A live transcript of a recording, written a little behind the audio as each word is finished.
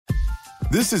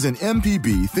This is an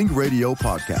MPB Think Radio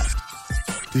podcast.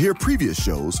 To hear previous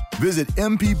shows, visit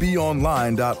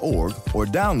mpbonline.org or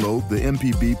download the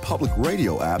MPB Public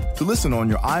Radio app to listen on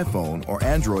your iPhone or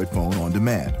Android phone on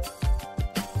demand.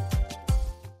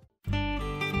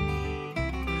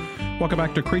 Welcome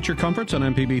back to Creature Comforts on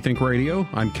MPB Think Radio.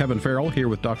 I'm Kevin Farrell here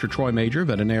with Dr. Troy Major,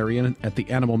 veterinarian at the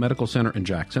Animal Medical Center in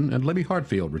Jackson, and Libby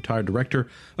Hartfield, retired director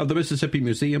of the Mississippi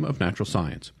Museum of Natural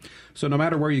Science. So no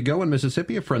matter where you go in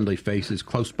Mississippi, a friendly face is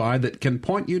close by that can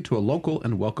point you to a local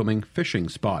and welcoming fishing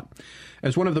spot.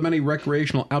 As one of the many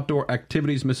recreational outdoor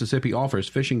activities Mississippi offers,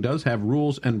 fishing does have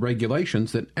rules and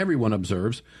regulations that everyone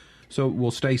observes, so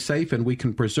we'll stay safe and we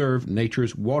can preserve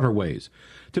nature's waterways.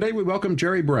 Today we welcome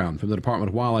Jerry Brown from the Department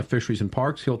of Wildlife, Fisheries, and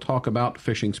Parks. He'll talk about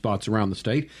fishing spots around the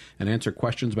state and answer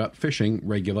questions about fishing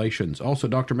regulations. Also,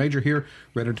 Dr. Major here,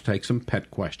 ready to take some pet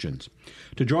questions.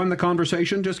 To join the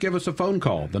conversation, just give us a phone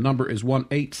call. The number is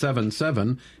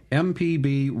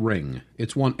 1-877-MPB-RING.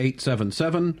 It's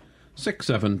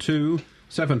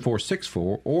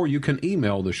 1-877-672-7464, or you can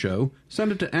email the show.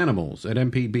 Send it to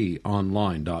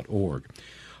animals@mpbonline.org.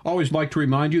 Always like to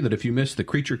remind you that if you miss the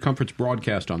Creature Comforts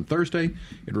broadcast on Thursday,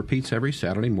 it repeats every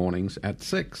Saturday mornings at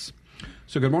 6.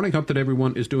 So good morning. Hope that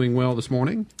everyone is doing well this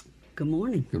morning. Good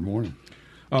morning. Good morning.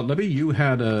 Libby, you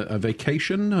had a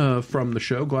vacation from the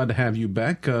show. Glad to have you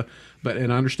back. And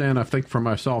I understand, I think from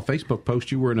I saw a Facebook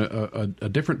post, you were in a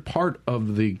different part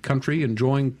of the country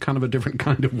enjoying kind of a different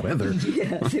kind of weather.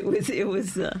 Yes, it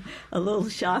was a little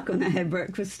shock when I had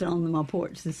breakfast on my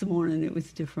porch this morning. It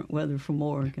was different weather from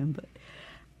Oregon, but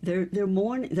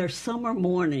their summer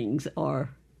mornings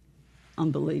are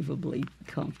unbelievably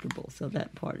comfortable, so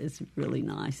that part is really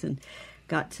nice. And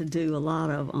got to do a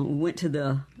lot of, we went to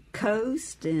the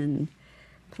coast and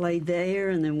played there,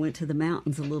 and then went to the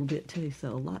mountains a little bit too,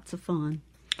 so lots of fun.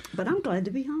 But I'm glad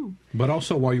to be home. But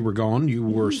also, while you were gone, you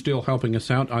were still helping us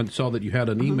out. I saw that you had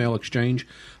an email exchange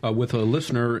with a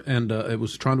listener, and it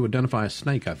was trying to identify a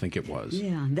snake, I think it was.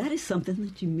 Yeah, that is something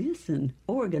that you miss in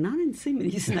Oregon. I didn't see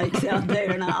many snakes out there,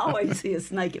 and I always see a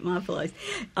snake at my place.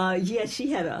 Yeah,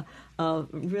 she had a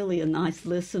really nice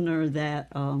listener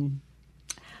that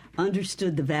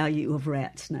understood the value of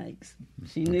rat snakes.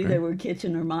 She knew they were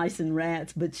catching her mice and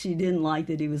rats, but she didn't like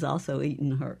that he was also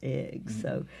eating her eggs.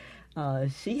 So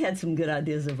she had some good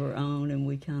ideas of her own, and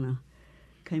we kind of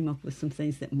came up with some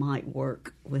things that might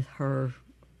work with her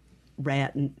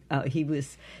rat. And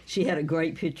she had a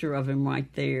great picture of him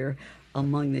right there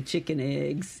among the chicken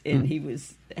eggs, and he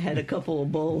had a couple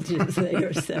of bulges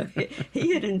there, so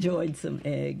he had enjoyed some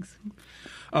eggs.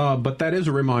 But that is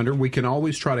a reminder. We can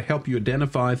always try to help you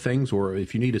identify things, or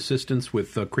if you need assistance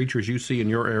with creatures you see in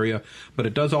your area. But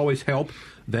it does always help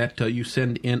that you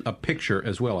send in a picture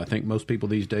as well. I think most people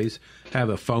these days have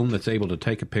a phone that's able to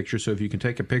take a picture. So if you can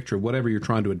take a picture of whatever you're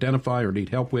trying to identify or need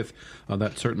help with,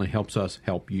 that certainly helps us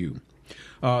help you.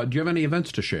 Do you have any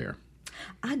events to share?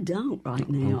 I don't right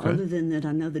now, other than that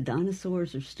I know the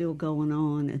dinosaurs are still going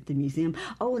on at the museum.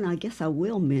 Oh, and I guess I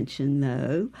will mention,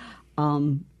 though,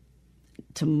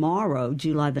 tomorrow,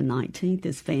 July the 19th,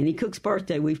 is Fannie Cook's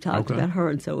birthday. We've talked about her,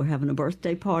 and so we're having a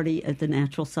birthday party at the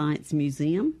Natural Science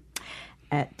Museum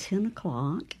at 10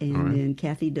 o'clock, and then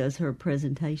Kathy does her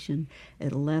presentation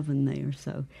at 11 there.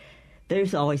 So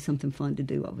there's always something fun to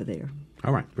do over there.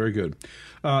 All right, very good.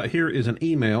 Here is an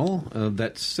email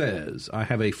that says, I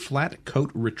have a flat coat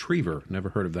retriever. Never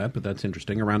heard of that, but that's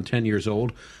interesting. Around 10 years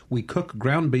old. We cook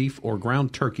ground beef or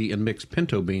ground turkey and mix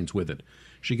pinto beans with it.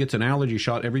 She gets an allergy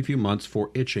shot every few months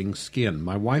for itching skin.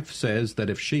 My wife says that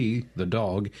if she, the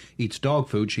dog, eats dog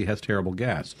food, she has terrible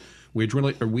gas. We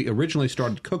originally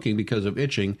started cooking because of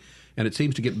itching, and it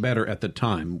seems to get better at the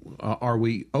time. Are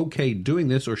we okay doing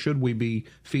this, or should we be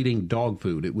feeding dog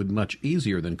food? It would be much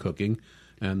easier than cooking,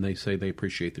 and they say they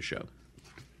appreciate the show.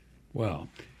 Well,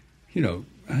 I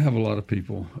have a lot of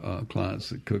people, clients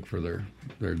that cook for their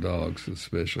dogs,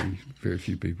 especially. Very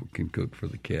few people can cook for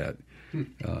the cat.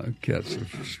 Cats are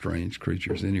strange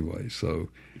creatures anyway, so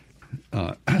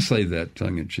I say that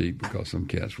tongue-in-cheek because some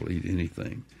cats will eat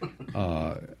anything.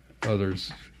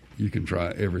 Others, you can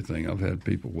try everything. I've had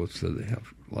people who say they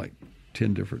have like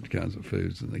 10 different kinds of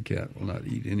foods, and the cat will not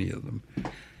eat any of them.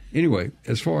 Anyway,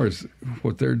 as far as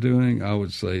what they're doing, I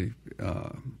would say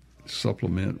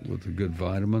supplement with a good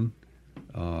vitamin.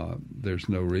 There's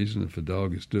no reason if a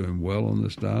dog is doing well on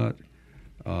this diet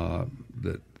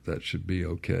that should be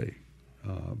okay.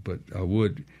 But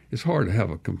it's hard to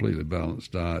have a completely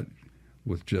balanced diet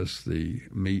with just the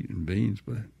meat and beans,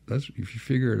 but if you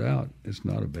figure it out, it's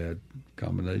not a bad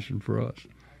combination for us.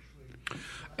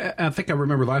 I think I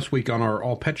remember last week on our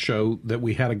All Pet show that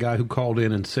we had a guy who called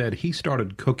in and said he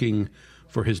started cooking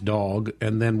for his dog,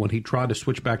 and then when he tried to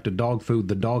switch back to dog food,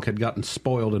 the dog had gotten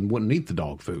spoiled and wouldn't eat the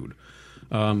dog food.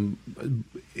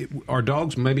 Are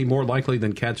dogs maybe more likely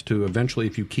than cats to eventually,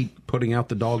 if you keep putting out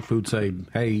the dog food, say,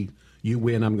 hey, you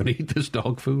win, I'm going to eat this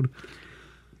dog food?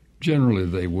 Generally,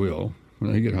 they will.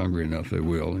 When they get hungry enough, they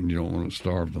will, and you don't want to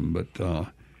starve them. But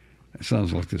it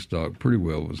sounds like this dog pretty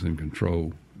well was in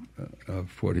control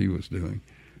of what he was doing.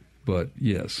 But,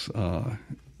 yes,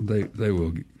 they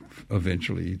will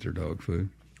eventually eat their dog food.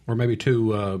 Or maybe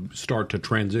to start to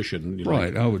transition.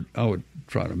 Right. I would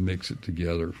try to mix it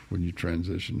together when you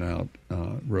transition out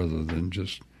rather than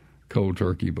just cold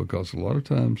turkey, because a lot of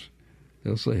times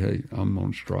they'll say, hey, I'm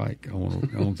on strike. I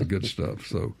want the good stuff.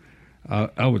 So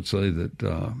I would say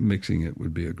that mixing it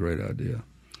would be a great idea.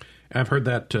 I've heard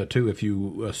that, too, if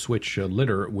you switch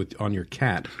litter on your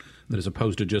cat, that as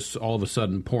opposed to just all of a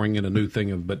sudden pouring in a new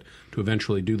thing, but to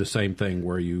eventually do the same thing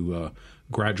where you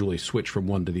gradually switch from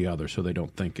one to the other so they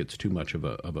don't think it's too much of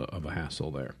a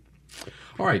hassle there.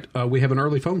 All right, we have an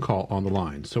early phone call on the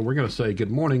line, so we're going to say good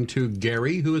morning to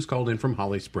Gary, who has called in from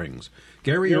Holly Springs.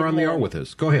 Gary, you're on the air with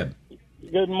us. Go ahead.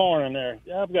 Good morning there.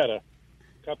 I've got a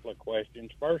couple of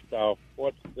questions. First off,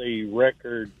 what's the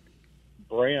record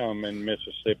brim in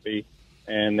Mississippi,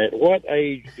 and at what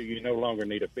age do you no longer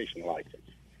need a fishing license?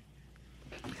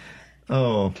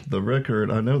 Oh, the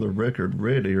record, I know the record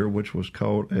red ear, which was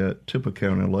caught at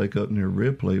Tippecanoe Lake up near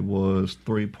Ripley, was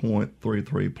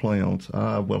 3.33 pounds.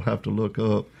 I will have to look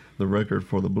up the record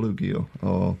for the bluegill.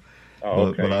 Okay.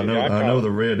 But I know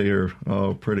the red ear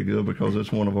pretty good because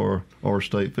it's one of our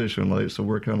state fishing lakes, so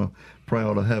we're kind of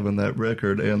proud of having that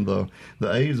record. And the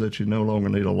age that you no longer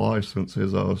need a license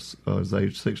is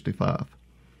age 65.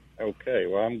 Okay,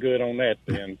 well, I'm good on that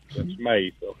then since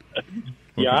May. So,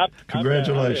 yeah,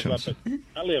 congratulations.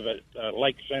 I live at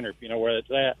Lake Center, if you know where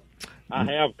that's at. I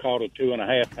have caught a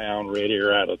 2.5-pound red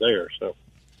ear out of there, so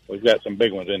we've got some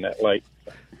big ones in that lake.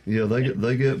 Yeah,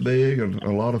 they get big and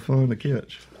a lot of fun to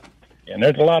catch. And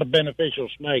there's a lot of beneficial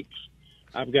snakes.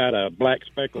 I've got a black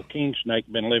speckled king snake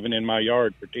been living in my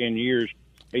yard for 10 years.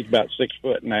 He's about 6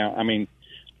 foot now.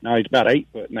 No, he's about 8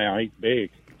 foot now. He's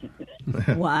big.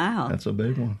 Wow. That's a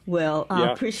big one. Well,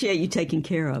 I appreciate you taking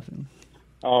care of him.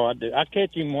 Oh, I do. I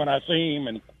catch him when I see him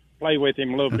and play with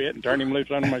him a little bit and turn him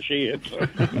loose under my shed. So.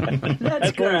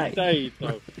 That's where he stays.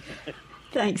 So.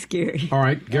 Thanks, Gary. All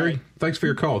right, Gary, thanks for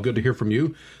your call. Good to hear from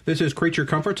you. This is Creature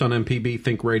Comforts on MPB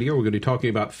Think Radio. We're going to be talking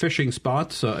about fishing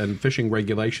spots and fishing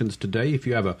regulations today. If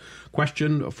you have a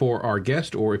question for our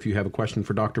guest or if you have a question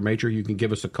for Dr. Major, you can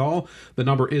give us a call. The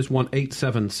number is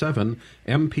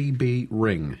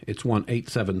 1-877-MPB-RING. It's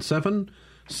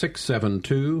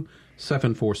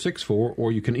 1-877-672-7464,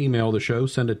 or you can email the show,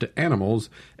 send it to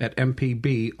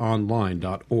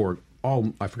animals@mpbonline.org.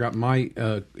 I forgot my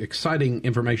exciting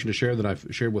information to share that I've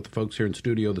shared with the folks here in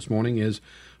studio this morning is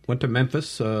went to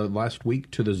Memphis last week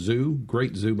to the zoo.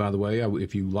 Great zoo, by the way.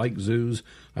 If you like zoos,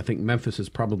 I think Memphis is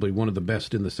probably one of the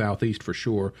best in the Southeast for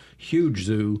sure. Huge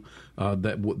zoo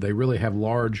that they really have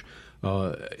large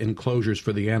enclosures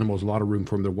for the animals, a lot of room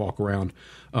for them to walk around.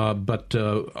 But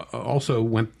also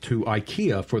went to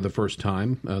IKEA for the first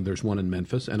time. There's one in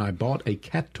Memphis, and I bought a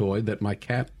cat toy that my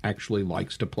cat actually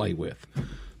likes to play with.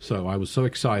 So I was so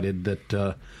excited that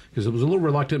because it was a little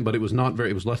reluctant, but it was not very.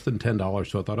 It was less than $10,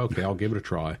 so I thought, okay, I'll give it a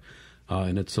try.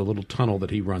 And it's a little tunnel that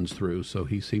he runs through, so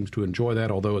he seems to enjoy that.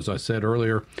 Although, as I said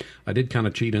earlier, I did kind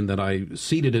of cheat in that I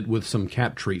seeded it with some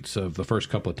cat treats of the first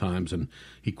couple of times, and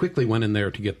he quickly went in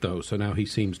there to get those. So now he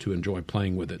seems to enjoy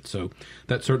playing with it. So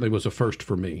that certainly was a first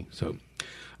for me. So.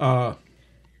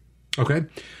 Okay.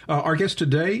 Our guest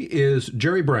today is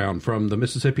Jerry Brown from the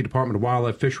Mississippi Department of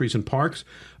Wildlife, Fisheries, and Parks.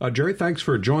 Jerry, thanks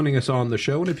for joining us on the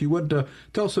show. And if you would,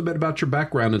 tell us a bit about your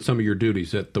background and some of your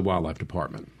duties at the Wildlife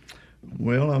Department.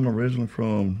 Well, I'm originally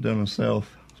from down in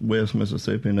southwest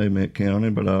Mississippi in Amite County,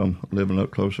 but I'm living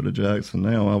up closer to Jackson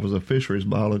now. I was a fisheries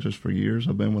biologist for years.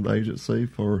 I've been with the agency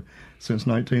since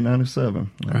 1997.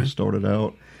 Right. I started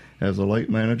out as a lake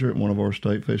manager at one of our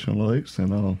state fishing lakes,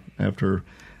 and after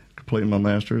completing my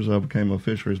master's, I became a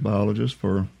fisheries biologist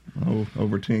for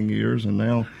over 10 years, and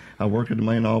now I work at the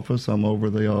main office. I'm over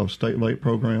the state lake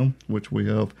program, which we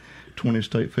have 20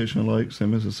 state fishing lakes in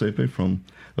Mississippi, from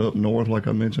up north, like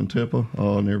I mentioned,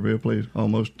 Tippa, near Ripley,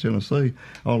 almost Tennessee,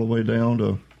 all the way down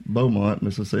to Beaumont,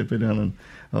 Mississippi, down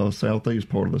in southeast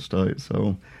part of the state.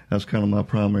 So that's kind of my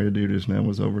primary duties now,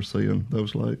 is overseeing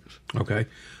those lakes. Okay.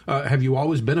 Have you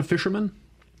always been a fisherman?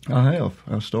 I have.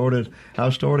 I started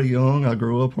young. I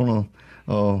grew up on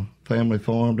a family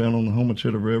farm down on the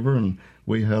Homachita River, and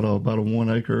we had about a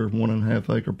 1.5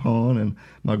 acre pond, and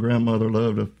my grandmother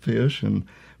loved to fish, and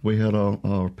we had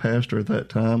a pastor at that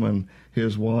time, and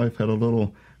his wife had a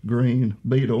little green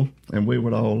beetle, and we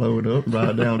would all load up,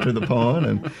 ride down to the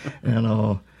pond,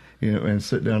 and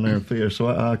sit down there and fish. So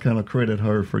I kind of credit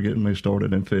her for getting me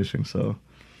started in fishing. So.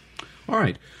 All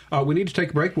right. We need to take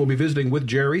a break. We'll be visiting with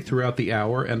Jerry throughout the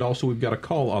hour, and also we've got a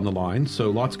call on the line, so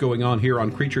lots going on here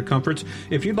on Creature Comforts.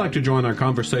 If you'd like to join our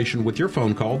conversation with your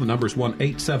phone call, the number is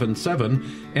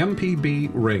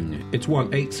 1-877-MPB-RING. It's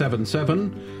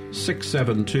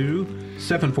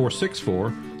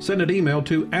 1-877-672-7464. Send an email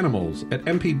to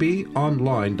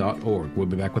animals@mpbonline.org. We'll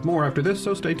be back with more after this,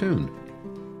 so stay tuned.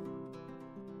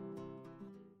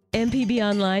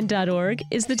 MPBOnline.org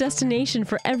is the destination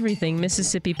for everything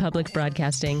Mississippi Public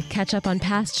Broadcasting. Catch up on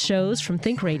past shows from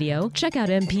Think Radio, check out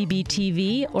MPB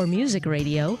TV or Music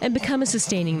Radio, and become a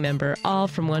sustaining member, all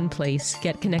from one place.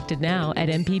 Get connected now at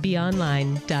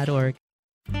MPBOnline.org.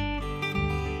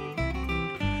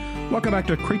 Welcome back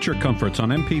to Creature Comforts on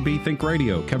MPB Think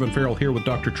Radio. Kevin Farrell here with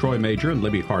Dr. Troy Major and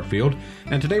Libby Hartfield.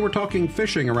 And today we're talking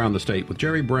fishing around the state with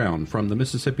Jerry Brown from the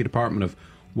Mississippi Department of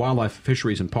Wildlife,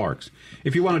 Fisheries, and Parks.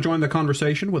 If you want to join the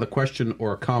conversation with a question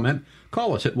or a comment,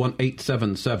 call us at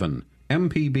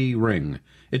 1-877-MPB-RING.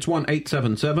 It's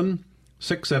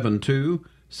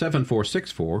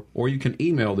 1-877-672-7464, or you can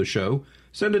email the show.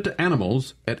 Send it to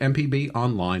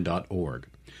animals@mpbonline.org.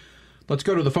 Let's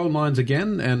go to the phone lines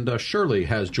again, and Shirley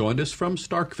has joined us from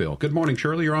Starkville. Good morning,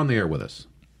 Shirley. You're on the air with us.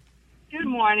 Good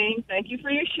morning. Thank you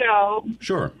for your show.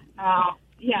 Sure.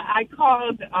 I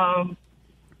called...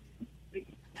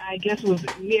 I guess it was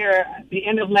near the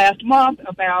end of last month,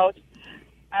 about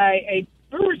a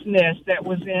bird's nest that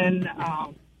was in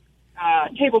a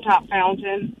tabletop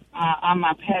fountain on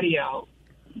my patio.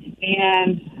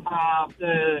 And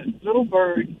the little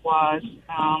bird was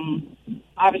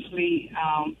obviously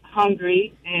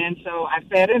hungry, and so I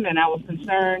fed him, and I was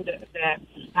concerned that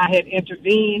I had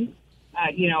intervened,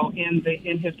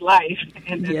 in his life,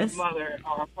 and that his mother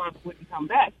or father wouldn't come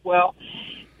back. Well,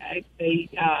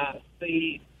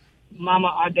 the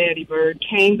mama or daddy bird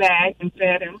came back and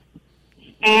fed him.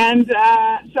 And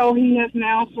so he has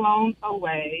now flown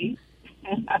away,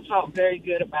 and I felt very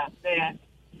good about that.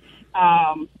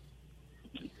 I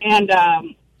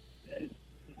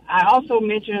also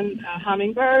mentioned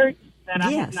hummingbirds, that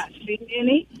I have not seen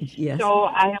any. Yes. So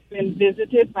I have been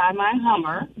visited by my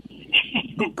Hummer.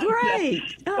 Oh, great.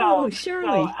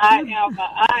 Shirley. So I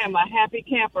am a happy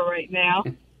camper right now.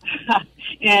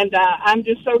 And I'm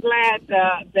just so glad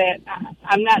that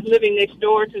I'm not living next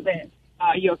door to that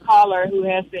your caller who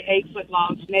has the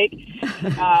 8-foot-long snake.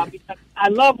 Because I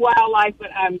love wildlife,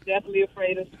 but I'm definitely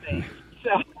afraid of snakes.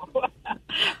 So, well,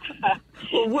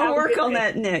 we'll work on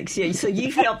that next. Yeah. So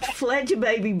you've helped fledge a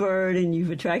baby bird, and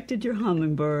you've attracted your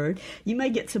hummingbird. You may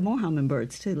get some more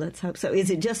hummingbirds too. Let's hope so.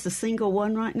 Is it just a single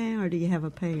one right now, or do you have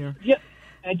a pair?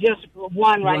 Just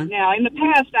one right now. In the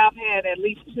past, I've had at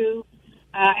least two.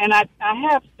 And I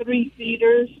have 3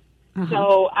 feeders,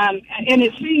 so and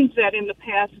it seems that in the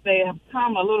past they have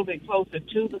come a little bit closer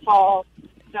to the fall.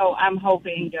 So I'm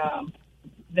hoping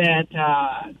that,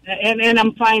 and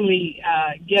I'm finally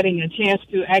getting a chance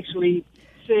to actually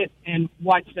sit and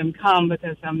watch them come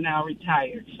because I'm now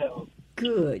retired. So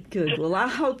good. Well, I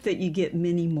hope that you get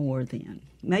many more then.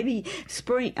 Maybe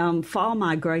spring, fall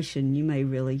migration, you may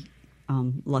really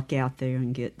luck out there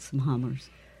and get some hummers.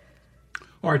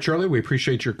 All right, Shirley, we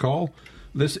appreciate your call.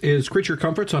 This is Creature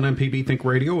Comforts on MPB Think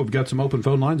Radio. We've got some open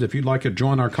phone lines. If you'd like to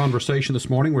join our conversation this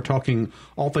morning, we're talking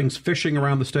all things fishing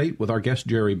around the state with our guest,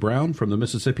 Jerry Brown from the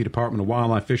Mississippi Department of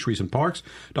Wildlife, Fisheries, and Parks.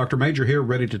 Dr. Major here,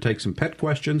 ready to take some pet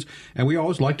questions. And we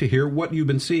always like to hear what you've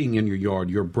been seeing in your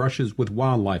yard, your brushes with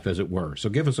wildlife, as it were. So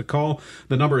give us a call.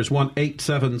 The number is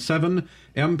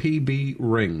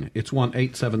 1-877-MPB-RING. It's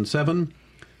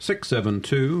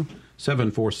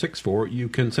 1-877-672-7464. You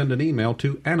can send an email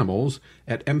to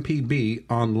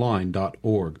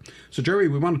animals@mpbonline.org. So, Jerry,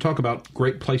 we want to talk about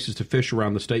great places to fish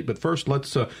around the state, but first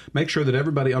let's make sure that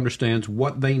everybody understands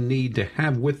what they need to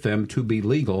have with them to be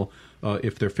legal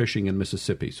if they're fishing in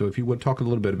Mississippi. So if you would talk a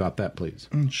little bit about that, please.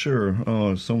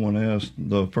 Sure. Someone asked,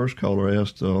 the first caller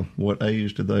asked, what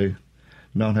age do they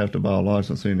not have to buy a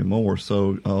license anymore?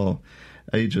 So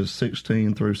ages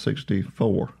 16 through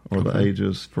 64 are the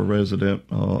ages for resident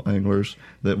anglers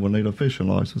that will need a fishing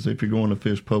license if you're going to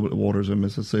fish public waters in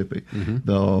Mississippi.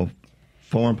 The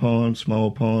farm ponds,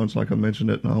 small ponds, like I mentioned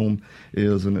at home,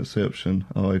 is an exception.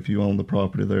 If you own the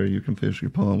property there, you can fish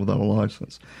your pond without a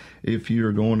license. If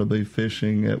you're going to be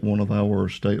fishing at one of our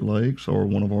state lakes or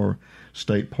one of our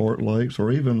state park lakes,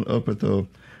 or even up at the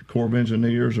Corps of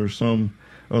Engineers or some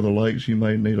other lakes, you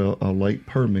may need a lake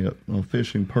permit, a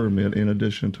fishing permit, in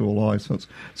addition to a license.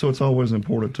 So it's always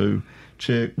important to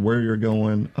check where you're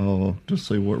going to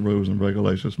see what rules and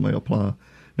regulations may apply.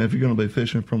 Now, if you're going to be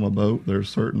fishing from a boat, there's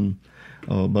certain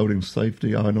boating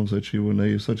safety items that you will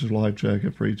need, such as life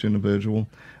jacket for each individual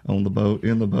on the boat,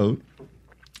 in the boat.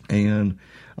 And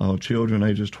children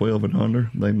ages 12 and under,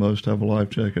 they must have a life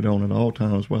jacket on at all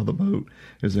times while the boat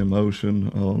is in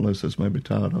motion, unless it's maybe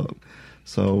tied up.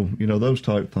 So, those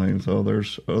type things.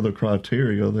 There's other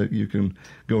criteria that you can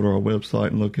go to our website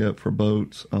and look at for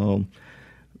boats.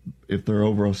 If they're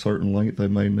over a certain length, they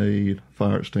may need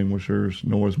fire extinguishers,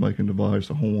 noise-making device,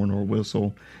 a horn or a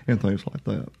whistle, and things like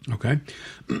that. Okay.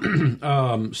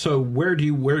 So where do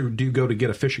you go to get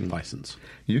a fishing license?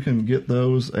 You can get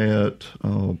those at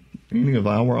any of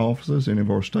our offices, any of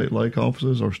our state lake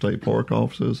offices, or state park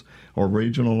offices, or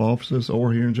regional offices,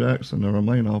 or here in Jackson at our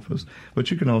main office. But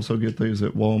you can also get these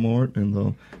at Walmart in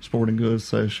the sporting goods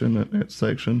section,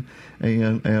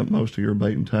 and at most of your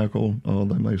bait and tackle,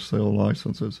 they may sell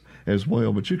licenses as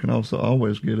well. But you can also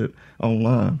always get it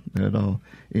online at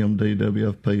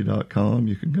mdwfp.com.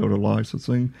 You can go to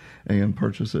licensing and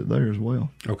purchase it there as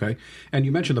well. Okay. And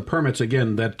you mentioned the permits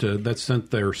again. That's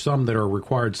sent there. Some that are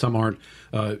required, some aren't.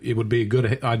 It would be a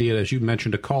good idea, as you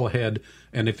mentioned, to call ahead.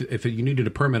 And if you needed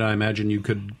a permit, I imagine you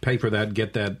could pay for that,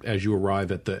 get that as you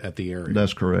arrive at the area.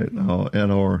 That's correct. At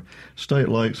our state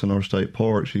lakes and our state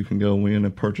parks, you can go in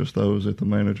and purchase those at the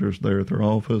managers there at their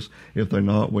office. If they're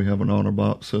not, we have an honor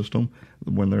box system.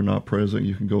 When they're not present,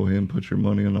 you can go ahead and put your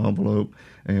money in an envelope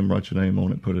and write your name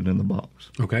on it, put it in the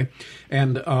box. Okay.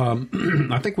 And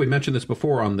I think we mentioned this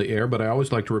before on the air, but I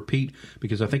always like to repeat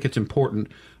because I think it's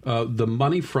important. The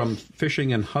money from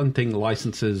fishing and hunting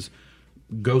licenses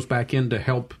goes back in to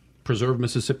help preserve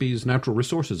Mississippi's natural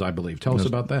resources, I believe. Tell us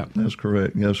about that. That's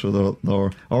correct. Yes, so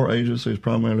our agency is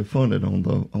primarily funded on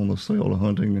the sale of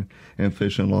hunting and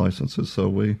fishing licenses. So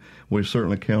we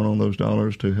certainly count on those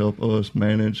dollars to help us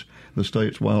manage the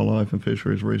state's wildlife and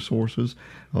fisheries resources.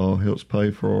 Helps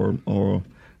pay for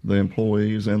the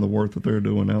employees and the work that they're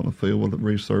doing out in the field with the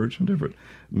research and different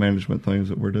management things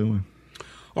that we're doing.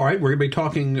 All right, we're going to be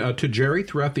talking to Jerry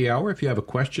throughout the hour. If you have a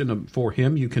question for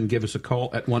him, you can give us a call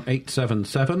at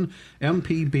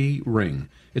 1-877-MPB-RING.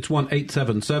 It's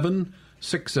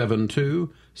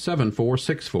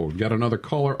 1-877-672-7464. We've got another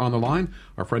caller on the line.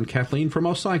 Our friend Kathleen from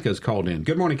Osika has called in.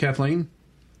 Good morning, Kathleen.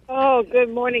 Oh,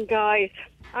 good morning, guys.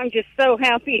 I'm just so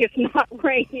happy it's not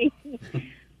raining.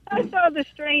 I saw the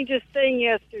strangest thing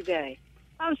yesterday.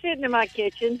 I'm sitting in my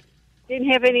kitchen.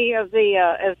 Didn't have any of the,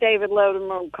 as David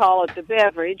Loden would call it, the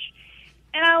beverage.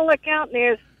 And I look out and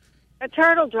there's a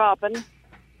turtle dropping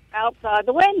outside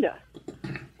the window.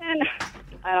 And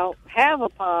I don't have a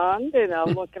pond, and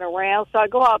I'm looking around. So I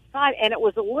go outside, and it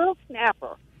was a little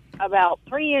snapper, about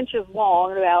 3 inches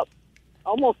long and about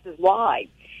almost as wide.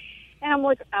 And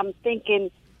I'm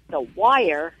thinking the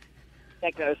wire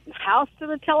that goes from the house to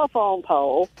the telephone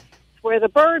pole is where the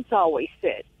birds always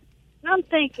sit. And I'm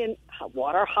thinking,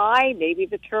 water high, maybe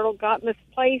the turtle got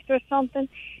misplaced or something,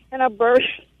 and a bird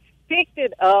picked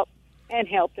it up and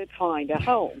helped it find a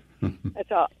home.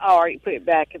 That's all. I already put it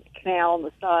back in the canal on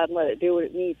the side and let it do what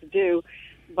it needs to do.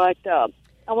 But I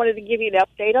wanted to give you an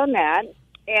update on that.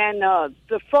 And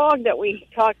the frog that we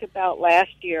talked about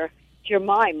last year,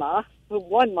 Jemima, who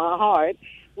won my heart,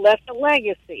 left a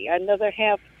legacy. Another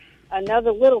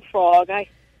little frog. I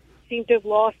seem to have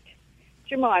lost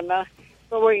Jemima,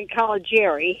 but we're going to call her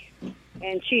Jerry,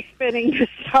 and she's spending the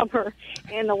summer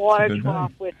in the water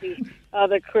trough with the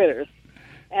other critters.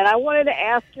 And I wanted to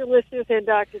ask your listeners and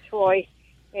Dr. Troy,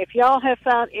 if y'all have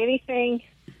found anything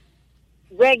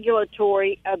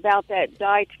regulatory about that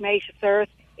diatomaceous earth.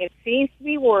 It seems to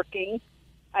be working.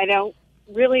 I don't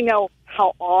really know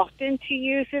how often to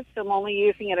use it, so I'm only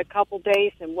using it a couple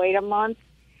days and wait a month.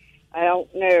 I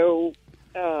don't know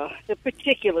the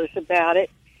particulars about it,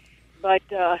 but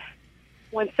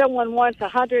when someone wants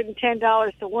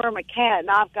 $110 to worm a cat and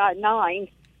I've got 9,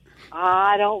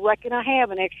 I don't reckon I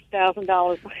have an extra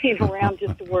 $1,000 laying around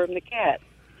just to worm the cat.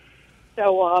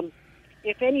 So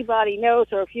if anybody knows,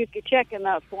 or if you could check on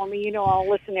that for me, you know I'll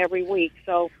listen every week.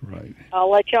 So right.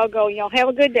 I'll let y'all go. Y'all have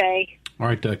a good day. All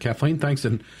right, Kathleen, thanks.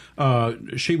 And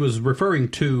she was referring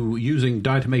to using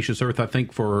diatomaceous earth, I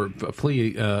think, for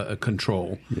flea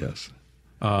control. Yes.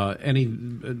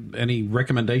 Any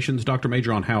recommendations, Dr.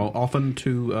 Major, on how often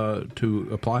to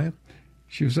apply it?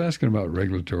 She was asking about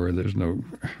regulatory. There's no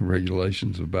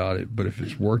regulations about it, but if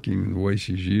it's working the way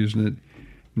she's using it,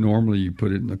 normally you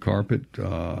put it in the carpet,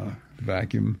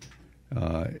 vacuum.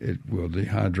 It will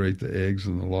dehydrate the eggs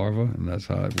and the larvae, and that's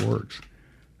how it works.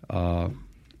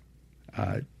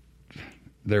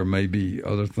 there may be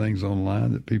other things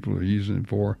online that people are using it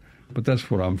for, but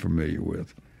that's what I'm familiar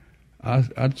with.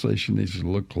 I'd say she needs to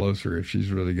look closer if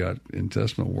she's really got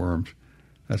intestinal worms.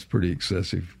 That's pretty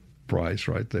excessive price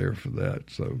right there for that.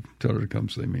 So tell her to come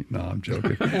see me. No, I'm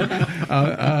joking.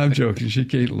 I'm joking. She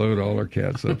can't load all her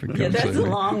cats up and come see me. That's a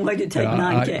long way to take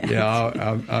 9 cats.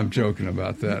 I'm joking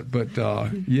about that. But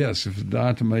yes, if the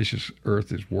diatomaceous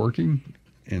earth is working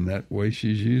in that way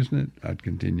she's using it, I'd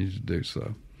continue to do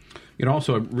so. You know,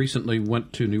 also, I recently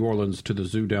went to New Orleans to the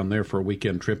zoo down there for a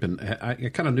weekend trip, and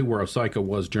I kind of knew where Osaka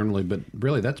was generally, but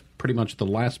really that's pretty much the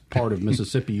last part of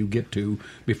Mississippi you get to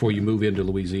before you move into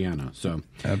Louisiana. So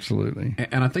absolutely.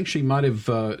 And I think she might have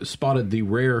spotted the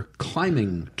rare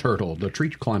climbing turtle, the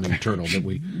tree climbing turtle that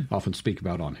we often speak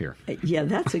about on here. Yeah,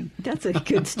 that's a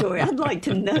good story. I'd like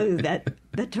to know that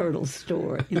turtle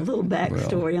story. A little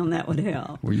backstory on that would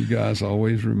help. Well, you guys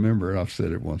always remember, I've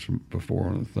said it once before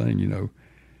on the thing, you know,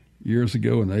 years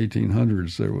ago in the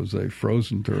 1800s, there was a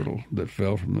frozen turtle that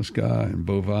fell from the sky in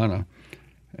Bovina,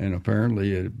 and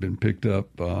apparently it had been picked up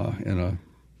in a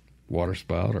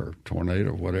waterspout or tornado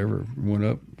or whatever, went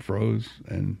up, froze,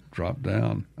 and dropped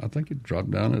down. I think it dropped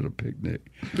down at a picnic.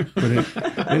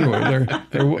 But anyway,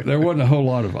 there wasn't a whole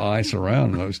lot of ice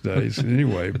around in those days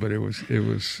anyway, but it was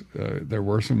there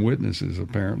were some witnesses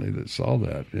apparently that saw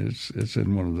that. It's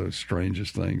in one of those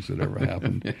strangest things that ever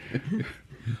happened.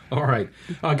 All right.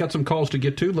 I got some calls to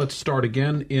get to. Let's start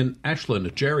again in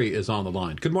Ashland. Jerry is on the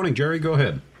line. Good morning, Jerry. Go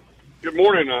ahead. Good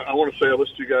morning. I want to say I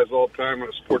listen to you guys all the time. I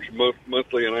support you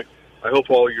monthly, and I hope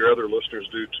all your other listeners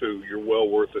do, too. You're well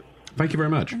worth it. Thank you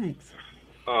very much. Thanks.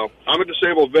 I'm a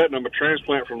disabled vet, and I'm a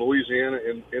transplant from Louisiana.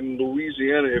 And in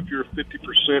Louisiana, if you're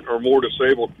 50% or more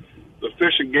disabled, the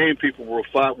Fish and Game people will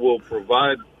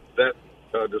provide that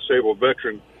disabled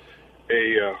veteran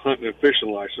a hunting and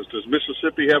fishing license. Does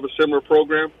Mississippi have a similar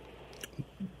program?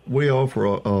 We offer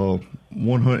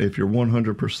if you're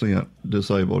 100%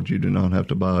 disabled, you do not have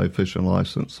to buy a fishing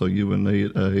license. So you would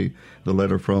need the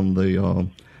letter from the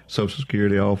Social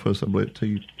Security office. I believe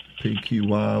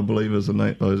TPQY, I believe is the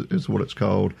name, is what it's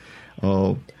called.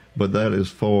 But that is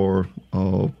for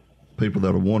people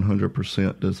that are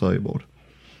 100% disabled.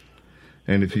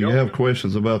 And if you have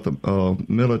questions about the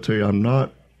military, I'm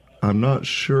not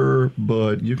sure,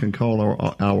 but you can call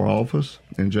our office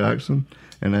in Jackson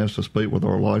and ask to speak with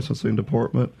our licensing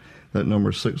department. That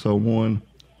number is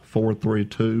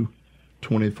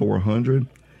 601-432-2400,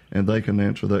 and they can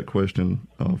answer that question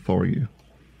for you.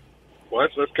 Well,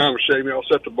 that's kind of a shame. I'll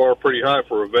set the bar pretty high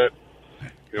for a vet.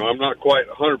 You know, I'm not quite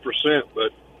 100%,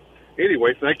 but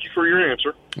anyway, thank you for your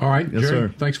answer. All right, yes, Jerry,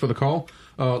 sir. Thanks for the call.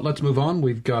 Let's move on.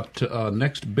 We've got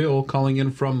next Bill calling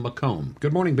in from Macomb.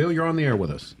 Good morning, Bill. You're on the air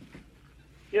with us.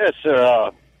 Yes,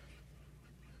 sir.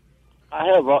 I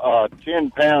have a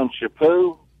 10-pound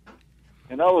Chapoo,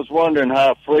 and I was wondering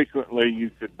how frequently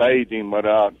you could bathe him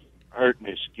without hurting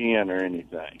his skin or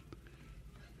anything.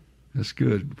 That's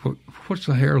good. What's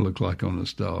the hair look like on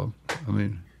this dog? I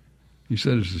mean, you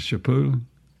said it's a Chapoo?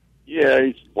 Yeah,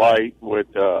 he's white with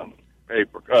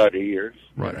apricot ears.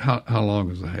 Right. How long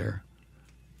is the hair?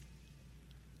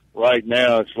 Right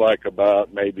now, it's like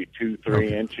about maybe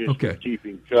 2-3 inches. Okay. Keep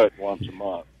him cut once a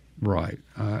month. Right.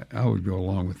 I would go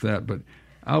along with that, but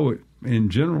I would, in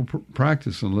general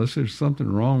practice, unless there's something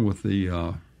wrong with his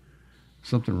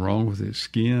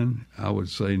skin, I would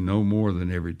say no more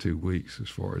than every 2 weeks as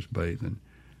far as bathing.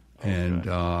 Okay. And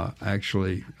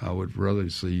actually, I would rather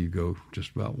see you go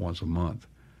just about once a month.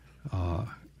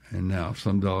 And now,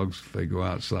 some dogs, if they go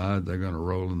outside, they're going to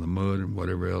roll in the mud and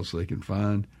whatever else they can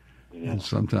find. Yeah. And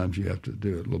sometimes you have to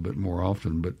do it a little bit more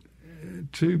often. But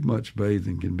too much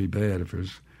bathing can be bad. If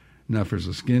there's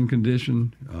a skin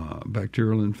condition,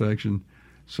 bacterial infection,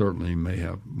 certainly you may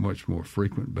have much more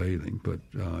frequent bathing. But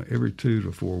every 2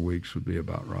 to 4 weeks would be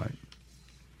about right.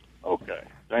 Okay.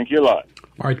 Thank you a lot.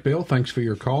 All right, Bill, thanks for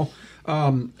your call.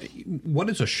 What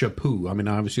is a Chapoo? I mean,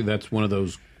 obviously that's one of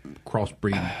those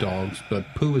crossbreed dogs, but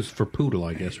poo is for poodle,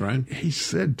 I guess, right? He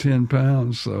said 10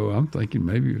 pounds, so I'm thinking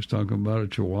maybe he was talking about a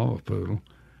Chihuahua poodle.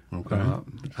 Okay.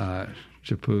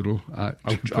 Chapoodle.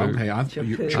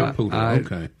 Chapoodle.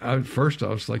 Okay. At first, I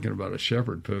was thinking about a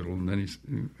shepherd poodle, and then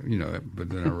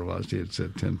but then I realized he had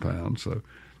said 10 pounds. So,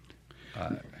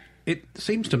 it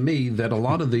seems to me that a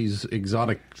lot of these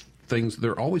exotic things,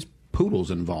 there are always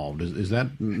poodles involved. Is that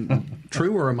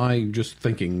true, or am I just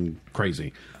thinking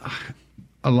crazy?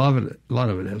 A lot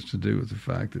of it has to do with the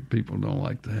fact that people don't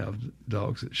like to have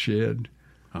dogs that shed,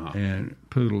 and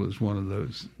poodle is one of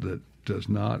those that does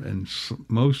not. And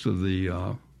most of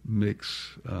the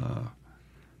mix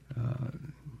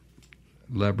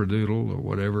Labradoodle or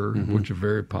whatever, which are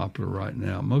very popular right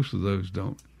now, most of those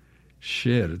don't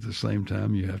shed at the same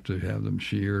time. You have to have them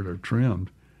sheared or trimmed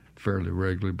fairly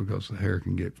regularly because the hair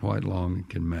can get quite long and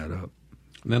can mat up.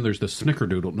 And then there's the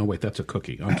snickerdoodle. No, wait, that's a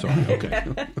cookie. I'm sorry. Okay.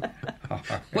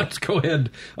 Let's go ahead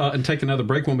and take another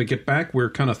break. When we get back, we're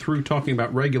kind of through talking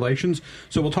about regulations.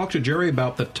 So we'll talk to Jerry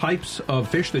about the types of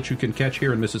fish that you can catch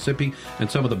here in Mississippi and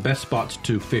some of the best spots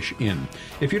to fish in.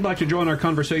 If you'd like to join our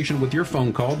conversation with your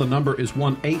phone call, the number is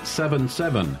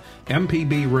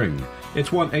 1-877-MPB-RING. It's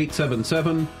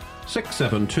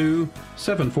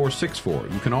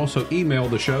 1-877-672-7464. You can also email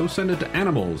the show. Send it to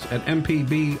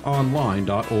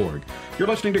animals@mpbonline.org. You're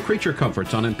listening to Creature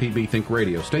Comforts on MPB Think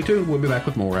Radio. Stay tuned. We'll be back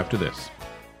with more after this.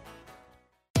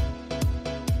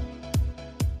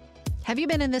 Have you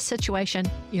been in this situation?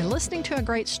 You're listening to a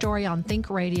great story on Think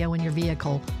Radio in your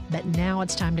vehicle, but now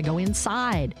it's time to go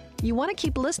inside. You want to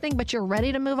keep listening, but you're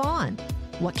ready to move on.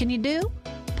 What can you do?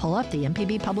 Pull up the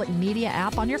MPB Public Media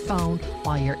app on your phone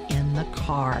while you're in the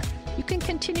car. You can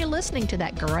continue listening to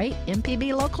that great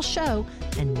MPB local show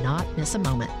and not miss a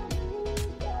moment.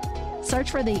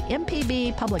 Search for the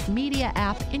MPB Public Media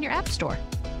app in your app store.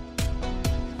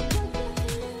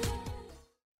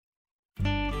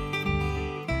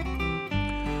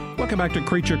 Welcome back to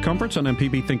Creature Comforts on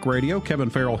MPB Think Radio. Kevin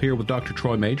Farrell here with Dr.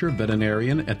 Troy Major,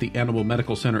 veterinarian at the Animal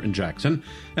Medical Center in Jackson,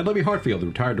 and Libby Hartfield, the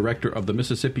retired director of the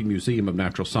Mississippi Museum of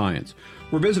Natural Science.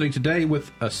 We're visiting today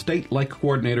with State Lake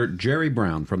Coordinator Jerry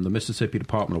Brown from the Mississippi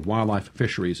Department of Wildlife,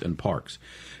 Fisheries, and Parks.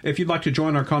 If you'd like to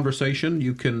join our conversation,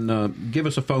 you can give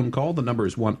us a phone call. The number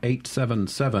is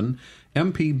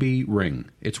 1-877-MPB-RING.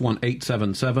 It's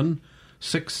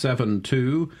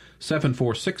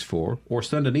 1-877-672-7464, or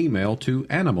send an email to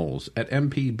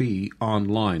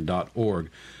animals@mpbonline.org.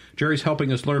 Jerry's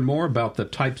helping us learn more about the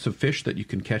types of fish that you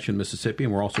can catch in Mississippi,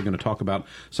 and we're also going to talk about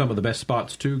some of the best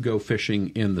spots to go fishing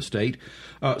in the state.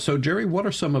 So, Jerry, what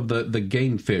are some of the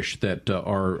game fish that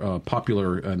are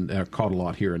popular and are caught a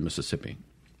lot here in Mississippi?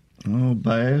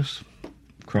 Bass,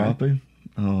 crappie,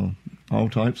 all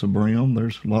types of brim.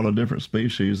 There's a lot of different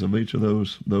species of each of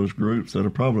those groups that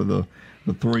are probably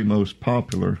the three most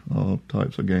popular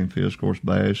types of game fish. Of course,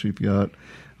 bass, you've got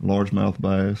largemouth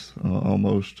bass,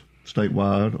 almost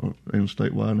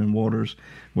statewide in waters.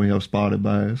 We have spotted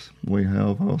bass. We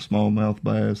have smallmouth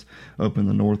bass up in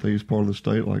the northeast part of the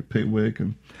state, like Pickwick,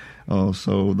 and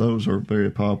so those are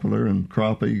very popular. And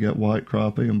crappie, you got white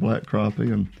crappie and black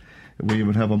crappie, and we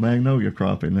even have a magnolia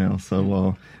crappie now.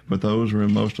 So, but those are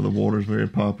in most of the waters, very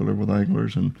popular with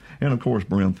anglers, and of course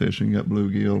brim fishing. You got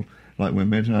bluegill, like we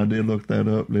mentioned. I did look that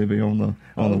up, Libby, on the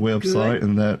website,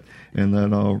 good. and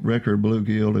that record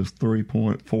bluegill is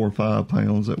 3.45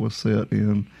 pounds that was set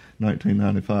in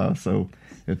 1995. So,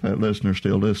 if that listener's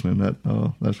still listening,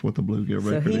 that's what the bluegill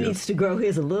record is. So he needs to grow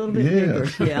his a little bit bigger.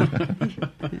 Yeah. Yeah.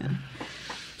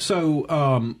 So,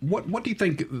 what do you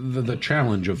think the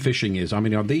challenge of fishing is? I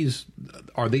mean, are these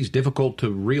difficult to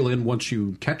reel in once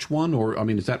you catch one, or I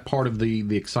mean, is that part of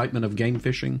the excitement of game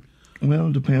fishing? Well,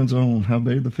 it depends on how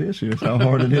big the fish is, how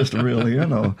hard it is to reel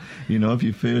in. If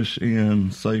you fish in,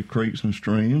 say, creeks and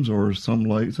streams or some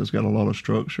lakes that's got a lot of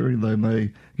structure, they may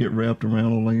get wrapped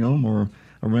around a limb or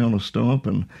around a stump.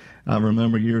 And I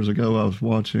remember years ago I was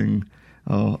watching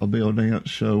a Bill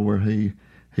Dance show where he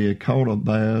had caught a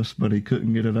bass, but he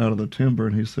couldn't get it out of the timber,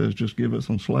 and he says, just give it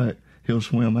some slack. He'll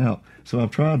swim out. So I've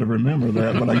tried to remember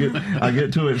that, but I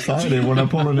get too excited when I'm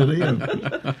pulling it in.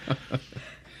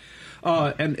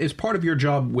 And as part of your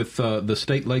job with the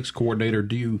State Lakes Coordinator,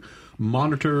 do you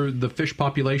monitor the fish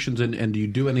populations, and do you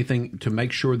do anything to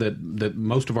make sure that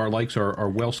most of our lakes are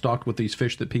well stocked with these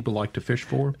fish that people like to fish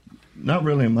for? Not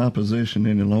really in my position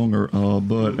any longer,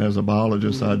 but as a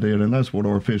biologist I did, and that's what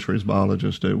our fisheries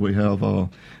biologists do. We have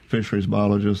fisheries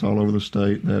biologists all over the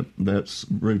state that's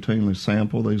routinely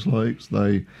sample these lakes.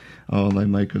 They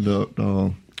may conduct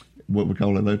what we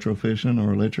call electrofishing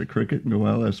or electric cricket. Go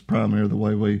out. That's primarily the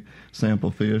way we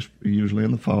sample fish, usually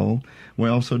in the fall. We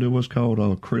also do what's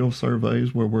called creel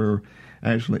surveys, where we're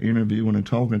actually interviewing and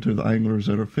talking to the anglers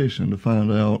that are fishing to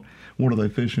find out what are they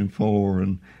fishing for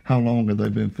and how long have they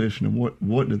been fishing and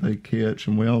what did they catch.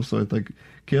 And we also, if they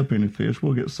kept any fish,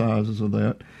 we'll get sizes of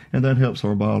that, and that helps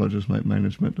our biologists make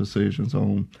management decisions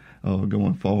on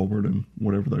going forward and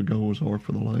whatever their goals are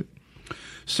for the lake.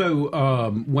 So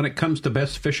when it comes to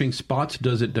best fishing spots,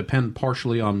 does it depend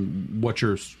partially on what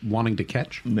you're wanting to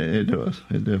catch? It does.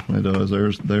 It definitely does.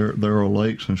 There are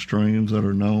lakes and streams that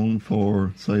are known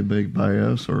for, say, big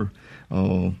bass or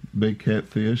big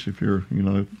catfish. If you're,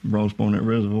 Ross Barnett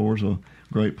Reservoir is a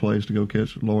great place to go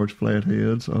catch large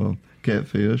flatheads,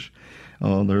 catfish.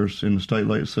 There's in the state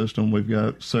lake system, we've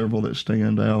got several that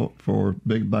stand out for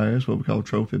big bass, what we call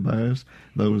trophy bass,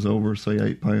 those over, say,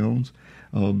 8 pounds,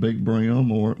 big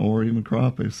brim or even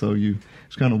crappie. So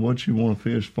it's kind of what you want to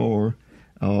fish for,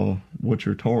 what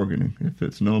you're targeting, if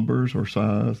it's numbers or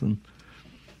size, and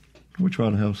we try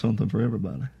to have something for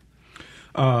everybody.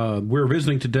 We're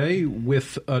visiting today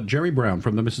with Jerry Brown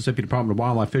from the Mississippi Department of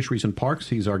Wildlife, Fisheries, and Parks.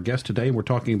 He's our guest today, and we're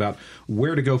talking about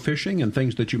where to go fishing and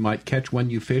things that you might catch when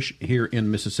you fish here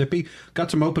in Mississippi.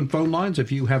 Got some open phone lines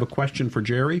if you have a question for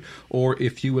Jerry, or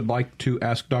if you would like to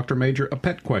ask Dr. Major a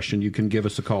pet question, you can give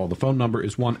us a call. The phone number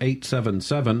is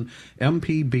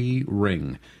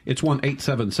 1-877-MPB-RING. It's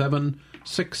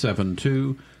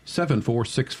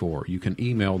 1-877-672-7464. You can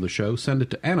email the show, send it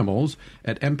to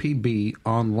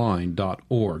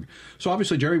animals@mpbonline.org. So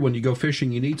obviously, Jerry, when you go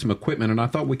fishing, you need some equipment, and I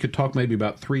thought we could talk maybe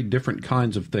about 3 different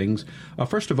kinds of things.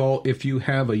 First of all, if you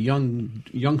have a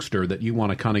youngster that you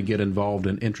want to kind of get involved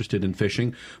and interested in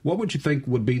fishing, what would you think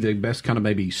would be the best kind of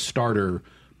maybe starter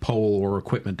pole or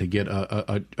equipment to get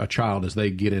a child as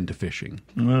they get into fishing?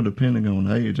 Well, depending on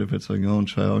age, if it's a young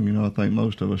child, I think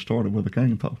most of us started with a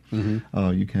cane pole.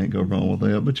 Mm-hmm. You can't go wrong with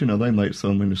that. But, they make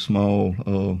so many small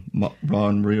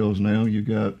rod and reels now. You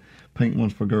got pink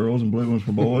ones for girls and blue ones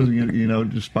for boys,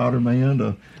 just Spider-Man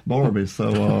to Barbie.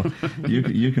 So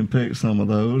you can pick some of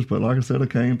those. But like I said, a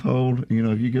cane pole,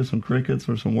 if you get some crickets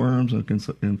or some worms and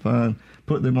put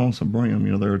them on some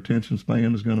brim, their attention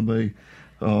span is going to be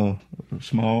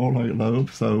small, like low,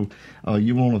 so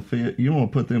you want to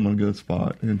put them in a good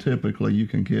spot, and typically you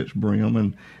can catch brim,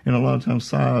 and a lot of times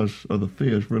size of the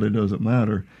fish really doesn't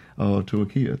matter to a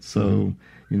kid. So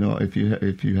if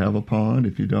you have a pond,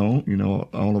 if you don't,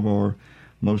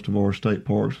 most of our state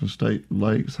parks and state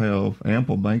lakes have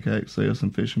ample bank access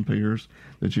and fishing piers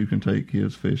that you can take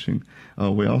kids fishing.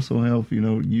 We also have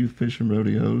youth fishing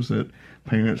rodeos that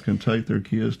parents can take their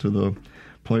kids to the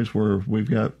place where we've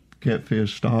got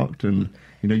catfish stocked, and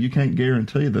you can't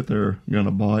guarantee that they're going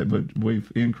to bite, but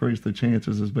we've increased the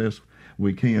chances as best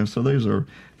we can. So these are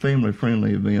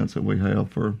family-friendly events that we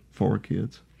have for our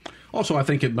kids. Also, I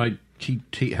think it might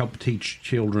help teach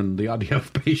children the idea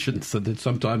of patience, so that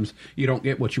sometimes you don't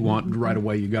get what you want right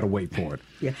away. You got to wait for it.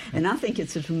 Yeah, and I think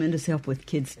it's a tremendous help with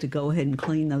kids to go ahead and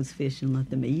clean those fish and let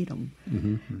them eat them.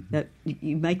 Mm-hmm. That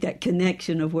you make that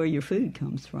connection of where your food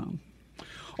comes from.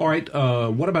 All right,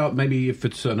 what about maybe if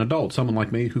it's an adult, someone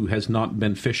like me who has not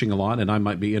been fishing a lot and I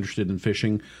might be interested in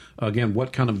fishing? Again,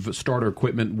 what kind of starter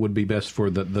equipment would be best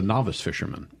for the novice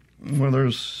fisherman? Well,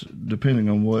 there's, depending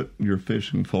on what you're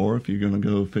fishing for, if you're going to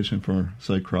go fishing for,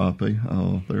 say, crappie,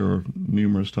 there are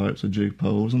numerous types of jig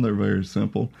poles, and they're very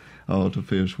simple to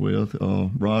fish with.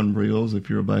 Rod and reels, if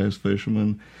you're a bass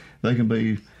fisherman, they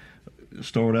can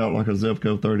start out like a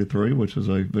Zebco 33, which is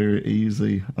a very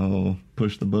easy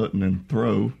push the button and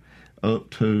throw, up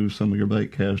to some of your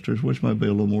bait casters, which may be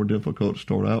a little more difficult to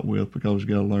start out with because you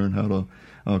got to learn how to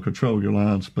control your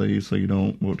line speed so you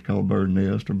don't what we call bird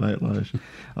nest or backlash,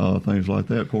 things like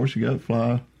that. Of course, you got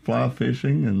fly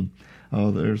fishing, and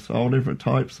there's all different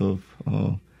types of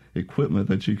equipment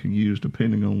that you can use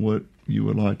depending on what you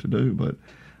would like to do. But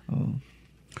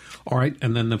all right,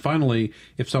 and then finally,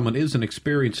 if someone is an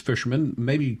experienced fisherman,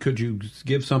 maybe could you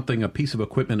give a piece of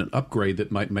equipment, an upgrade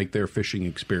that might make their fishing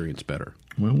experience better?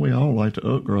 Well, we all like to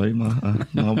upgrade.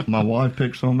 My wife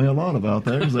picks on me a lot about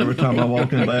that because every time I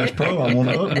walk in Bass Pro, I want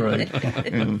to upgrade,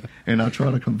 and I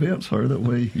try to convince her that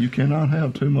you cannot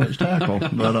have too much tackle.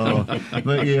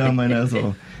 But yeah,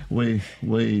 we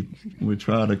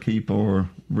try to keep our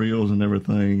reels and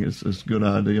everything. It's a good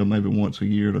idea maybe once a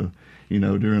year to.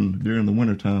 During the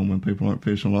wintertime when people aren't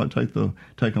fishing a lot, take them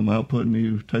out,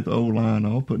 take the old line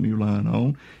off, put new line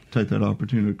on, take that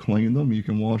opportunity to clean them. You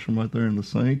can wash them right there in the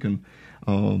sink, and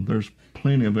there's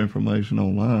plenty of information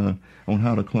online on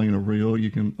how to clean a reel.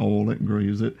 You can oil it and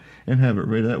grease it and have it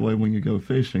ready. That way when you go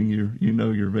fishing,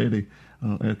 you're ready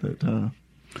at that time.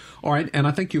 All right, and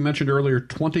I think you mentioned earlier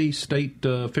 20 state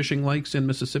fishing lakes in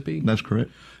Mississippi? That's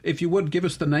correct. If you would, give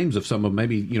us the names of some of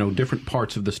maybe, different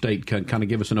parts of the state, kind of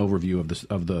give us an overview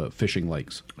of the fishing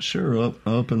lakes. Sure.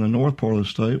 Up in the north part of the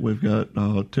state, we've got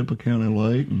Tippah County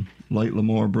Lake and Lake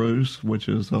Lamar Bruce, which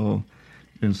is in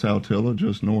Saltillo,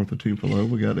 just north of Tupelo.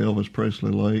 We got Elvis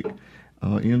Presley Lake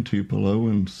in Tupelo,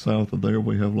 and south of there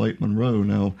we have Lake Monroe.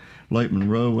 Now, Lake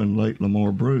Monroe and Lake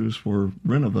Lamar Bruce were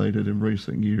renovated in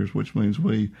recent years, which means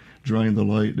we drained the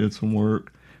lake, did some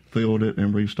work, filled it,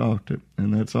 and restocked it.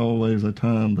 And that's always a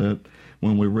time that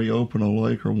when we reopen a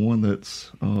lake or one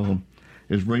that's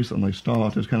is recently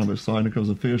stocked. It's kind of exciting because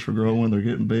the fish are growing, they're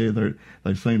getting big,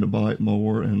 they seem to bite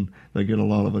more, and they get a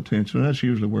lot of attention. And that's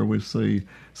usually where we see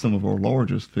some of our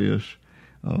largest fish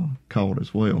caught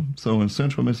as well. So in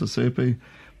central Mississippi,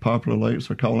 popular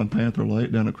lakes are Calling Panther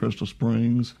Lake down at Crystal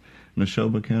Springs,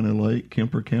 Neshoba County Lake,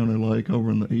 Kemper County Lake over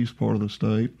in the east part of the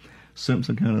state,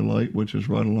 Simpson County Lake, which is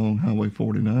right along Highway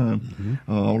 49.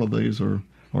 Mm-hmm. All of these are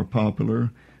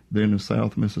popular. Then in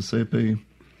South Mississippi,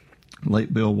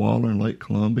 Lake Bill Waller and Lake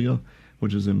Columbia,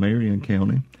 which is in Marion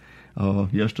County.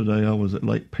 Yesterday I was at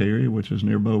Lake Perry, which is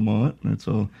near Beaumont. It's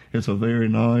a very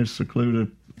nice,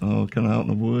 secluded, kind of out in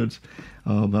the woods.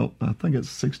 About, I think it's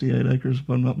 68 acres, if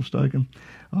I'm not mistaken.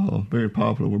 Very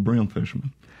popular with brim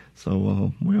fishermen.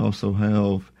 So we also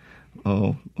have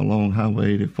along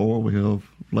Highway 84, we have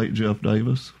Lake Jeff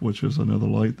Davis, which is another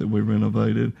lake that we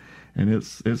renovated, and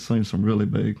it's seen some really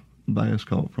big bass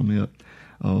caught from it.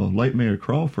 Lake Mary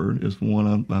Crawford is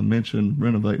one I mentioned,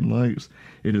 renovating lakes.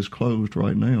 It is closed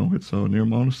right now. It's near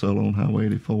Monticello on Highway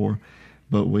 84,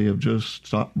 but we have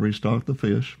just restocked the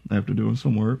fish after doing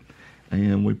some work,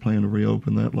 and we plan to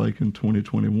reopen that lake in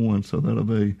 2021. So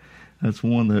that's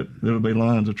one that'll be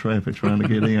lines of traffic trying to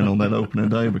get in on that opening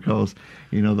day, because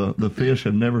the fish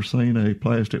have never seen a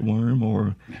plastic worm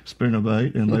or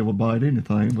spinnerbait, and they will bite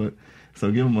anything. But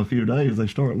so give them a few days, they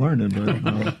start learning.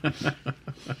 But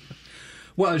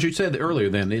well, as you said earlier,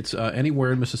 then it's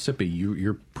anywhere in Mississippi.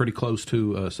 You're pretty close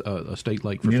to a state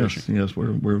lake for fishing. Yes,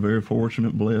 we're very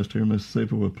fortunate, blessed here in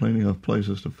Mississippi with plenty of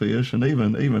places to fish, and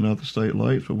even other state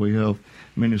lakes. But we have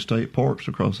many state parks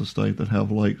across the state that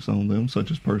have lakes on them,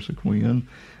 such as Persequin,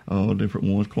 different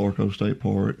ones, Clarko State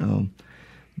Park.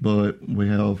 But we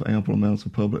have ample amounts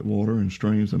of public water and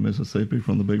streams in Mississippi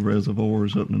from the big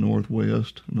reservoirs up in the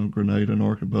northwest. Grenada and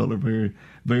Arctic Butler, very,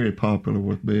 very popular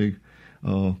with big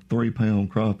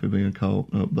 3-pound crappie being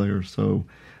caught up there. So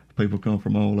people come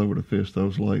from all over to fish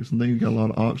those lakes. And then you got a lot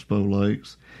of oxbow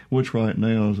lakes, which right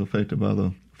now is affected by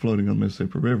the flooding of the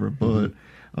Mississippi River. But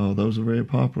those are very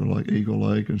popular, like Eagle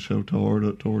Lake and Chotard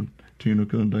up toward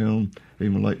Tunica and down,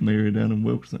 even Lake Mary down in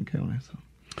Wilkinson County. So.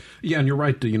 Yeah, and you're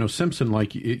right. Simpson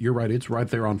Lake, you're right. It's right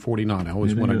there on 49. I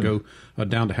always want to go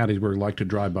down to Hattiesburg, like to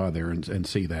drive by there and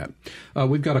see that.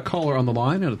 We've got a caller on the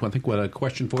line, and I think we had a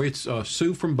question for you. It's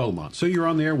Sue from Beaumont. Sue, you're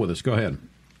on the air with us. Go ahead.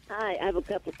 Hi, I have a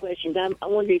couple of questions. I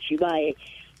wonder if you buy a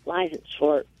license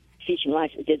for fishing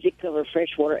license, does it cover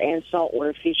freshwater and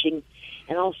saltwater fishing?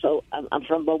 And also, I'm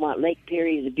from Beaumont. Lake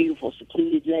Perry is a beautiful,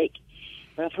 secluded lake,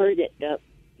 but I've heard that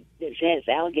it has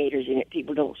alligators in it.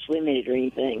 People don't swim in it or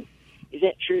anything. Is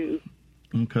that true?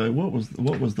 Okay. What was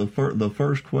the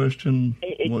first question?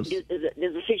 Does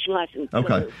the fishing license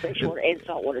cover freshwater and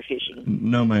saltwater fishing?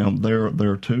 No, ma'am. There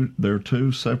are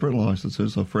two separate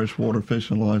licenses: a freshwater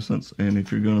fishing license, and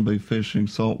if you're going to be fishing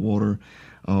saltwater,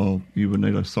 you would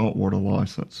need a saltwater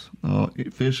license.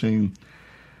 Fishing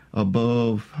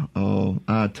above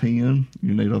I-10,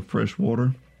 you need a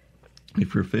freshwater.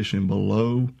 If you're fishing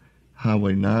below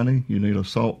Highway 90, you need a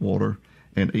saltwater.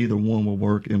 And either one will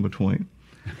work in between.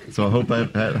 So I hope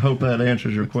that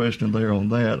answers your question there on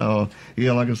that.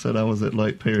 Like I said, I was at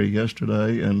Lake Perry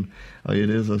yesterday, and it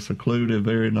is a secluded,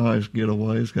 very nice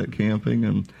getaway. It's got camping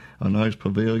and a nice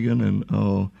pavilion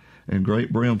and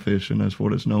great brim fishing. That's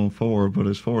what it's known for. But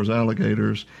as far as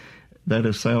alligators, that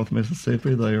is South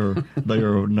Mississippi. They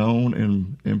are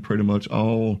known in pretty much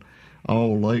all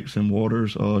lakes and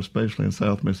waters, especially in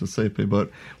South Mississippi.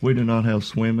 But we do not have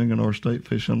swimming in our state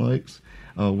fishing lakes.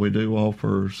 We do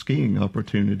offer skiing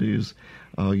opportunities,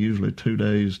 usually 2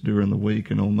 days during the week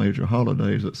and on major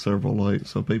holidays at several lakes.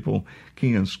 So people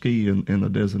can ski in the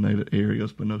designated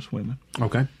areas, but no swimming.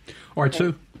 Okay. All right,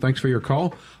 Sue, thanks for your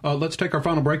call. Let's take our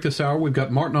final break this hour. We've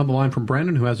got Martin on the line from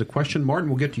Brandon who has a question. Martin,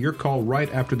 we'll get to your call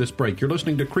right after this break. You're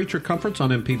listening to Creature Comforts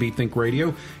on MPB Think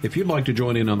Radio. If you'd like to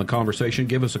join in on the conversation,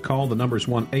 give us a call. The number is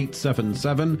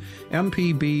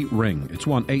 1-877-MPB-RING. It's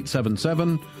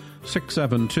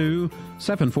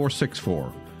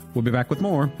 1-877-672-7464. We'll be back with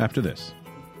more after this.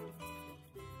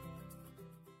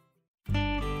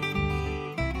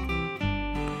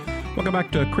 Welcome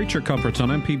back to Creature Comforts on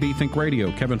MPB Think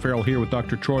Radio. Kevin Farrell here with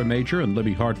Dr. Troy Major and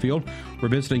Libby Hartfield. We're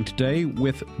visiting today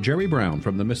with Jerry Brown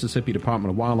from the Mississippi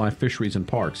Department of Wildlife, Fisheries, and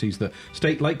Parks. He's the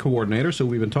state lake coordinator, so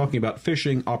we've been talking about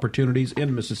fishing opportunities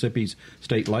in Mississippi's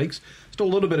state lakes. Still a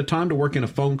little bit of time to work in a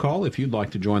phone call if you'd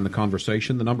like to join the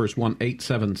conversation. The number is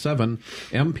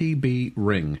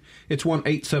 1-877-MPB-RING. It's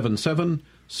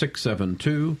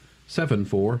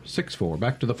 1-877-672-7464.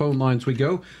 Back to the phone lines we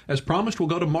go. As promised, we'll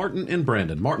go to Martin in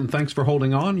Brandon. Martin, thanks for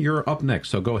holding on. You're up next,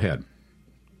 so go ahead.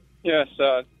 Yes,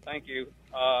 thank you.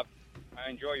 I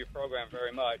enjoy your program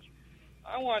very much.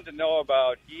 I wanted to know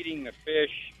about eating the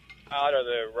fish out of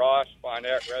the Ross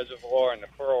Barnett Reservoir in the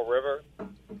Pearl River.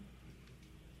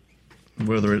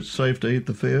 Whether it's safe to eat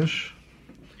the fish?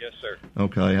 Yes, sir.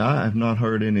 Okay, I have not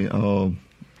heard any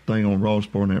thing on Ross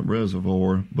Barnett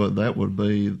Reservoir, but that would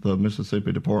be the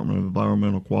Mississippi Department of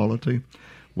Environmental Quality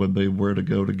would be where to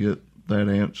go to get that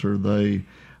answer. They're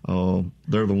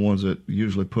the ones that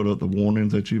usually put up the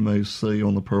warnings that you may see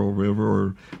on the Pearl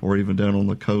River or even down on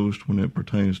the coast when it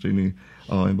pertains to any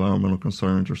environmental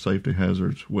concerns or safety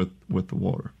hazards with the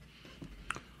water.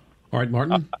 All right,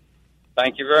 Martin.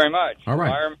 Thank you very much. All right.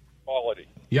 Environmental quality.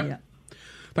 Yep. Yeah.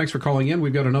 Thanks for calling in.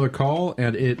 We've got another call,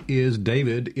 and it is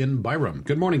David in Byram.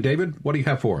 Good morning, David. What do you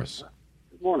have for us?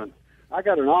 Good morning. I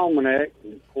got an almanac,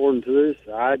 and according to this,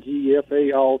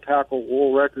 IGFA all tackle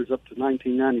world records up to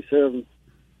 1997.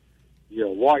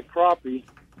 White crappie,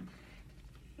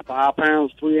 5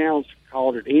 pounds, 3 ounces,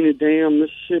 called at Enid Dam,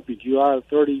 Mississippi, July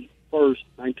 31st,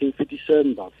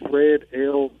 1957, by Fred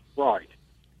L. Wright.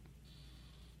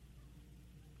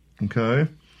 Okay.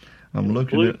 I'm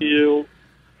looking at... The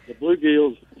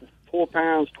bluegills, 4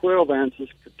 pounds, 12 ounces,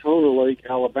 Katona Lake,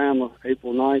 Alabama,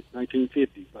 April 9th,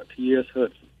 1950, by T.S.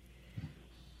 Hudson.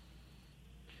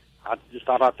 I just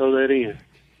thought I'd throw that in.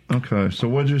 Okay, so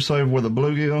what did you say with the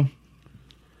bluegill?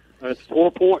 That's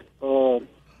 4 point...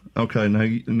 Okay,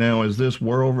 now is this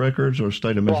world records or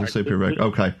state of Mississippi records?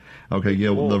 Okay,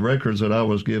 yeah, well, the records that I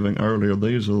was giving earlier,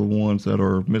 these are the ones that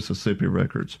are Mississippi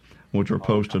records, which are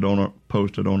posted on our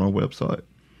website.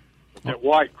 That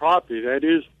white crappie, that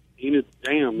is Enid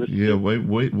Dam. Yeah,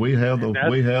 we have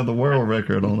the world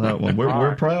record on that one.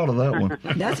 We're proud of that one.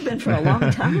 That's been for a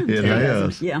long time. It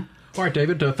has. Yeah. All right,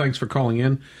 David, thanks for calling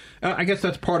in. I guess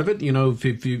that's part of it.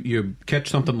 If you catch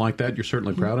something like that, you're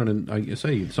certainly proud. And I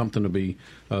say something to be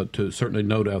to certainly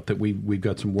note out that we've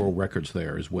got some world records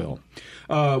there as well.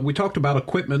 We talked about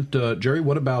equipment. Jerry,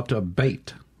 what about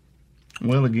bait?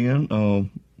 Well,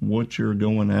 again, what you're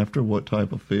going after, what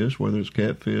type of fish, whether it's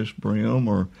catfish, brim,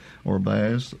 or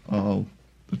bass, the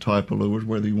type of lures,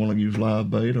 whether you want to use live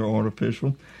bait or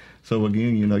artificial. So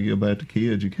again, you go back to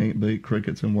kids. You can't beat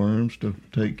crickets and worms to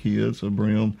take kids. So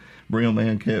brim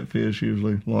and catfish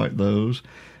usually like those.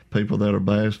 People that are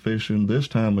bass fishing this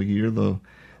time of year, the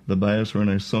bass are in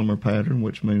a summer pattern,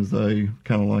 which means they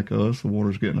kind of like us. The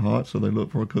water's getting hot, so they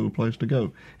look for a cool place to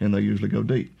go, and they usually go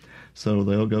deep. So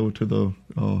they'll go to the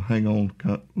hang-on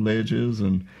ledges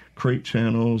and creek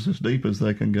channels as deep as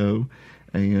they can go,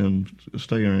 and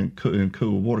stay in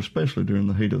cool water, especially during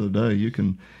the heat of the day. You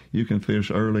can fish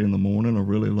early in the morning or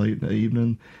really late in the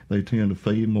evening. They tend to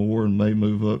feed more and may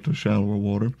move up to shallower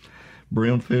water.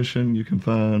 Brim fishing, you can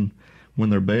find when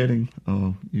they're bedding.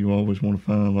 You always want to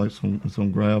find like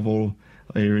some gravel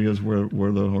areas where the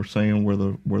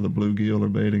bluegill are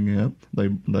bedding at.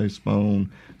 They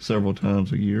spawn several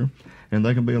times a year, and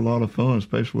they can be a lot of fun,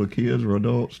 especially with kids or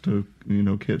adults to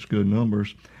catch good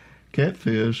numbers.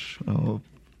 Catfish,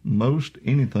 most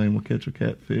anything will catch a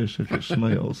catfish if it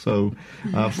smells. So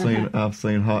I've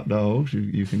seen hot dogs.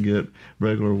 You can get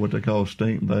regular what they call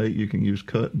stink bait. You can use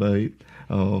cut bait.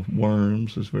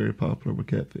 Worms is very popular with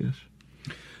catfish.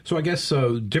 So I guess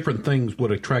different things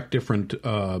would attract different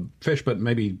fish, but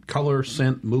maybe color,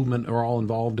 scent, movement are all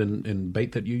involved in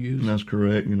bait that you use? That's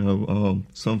correct.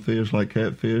 Some fish like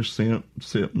catfish, scent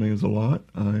means a lot.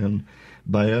 And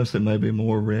bass, it may be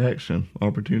more reaction,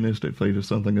 opportunistic feed. If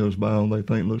something goes by and they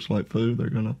think looks like food, they're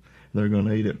gonna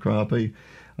eat it. Crappie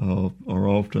are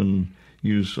often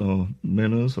use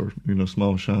minnows or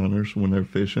small shiners when they're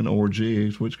fishing, or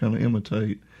jigs, which kind of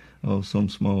imitate some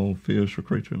small fish or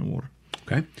creature in the water.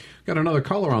 Okay, got another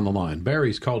caller on the line.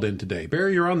 Barry's called in today.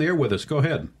 Barry, you're on the air with us. Go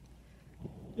ahead.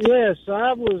 Yes,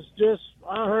 I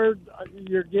heard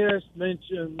your guest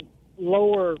mention the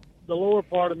lower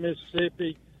part of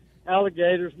Mississippi.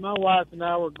 Alligators. My wife and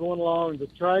I were going along the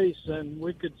trace, and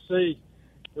we could see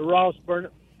the Ross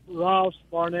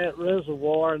Barnett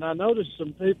Reservoir, and I noticed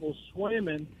some people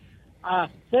swimming. I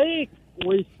think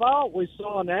we thought we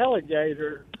saw an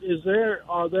alligator.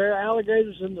 Are there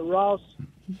alligators in the Ross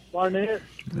Barnett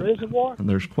Reservoir? And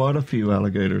there's quite a few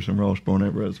alligators in Ross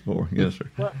Barnett Reservoir. Yes, sir.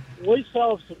 Well, we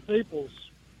saw some people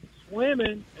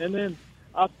swimming, and then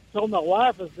I told my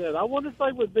wife, I said, I wonder if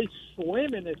they would be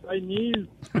swimming if they knew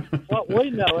what we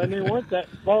know, and they weren't that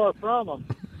far from them.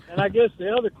 And I guess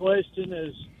the other question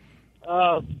is,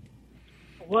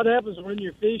 what happens when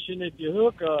you're fishing if you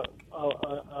hook a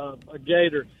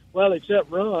gator? Well,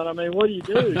 except run. I mean, what do you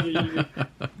do?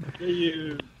 Do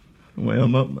you? Well,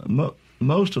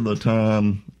 most of the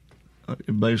time,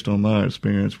 based on my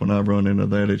experience, when I've run into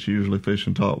that, it's usually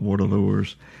fishing topwater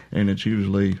lures, and it's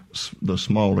usually the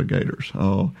smaller gators.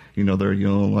 They're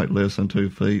young, like less than 2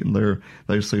 feet, and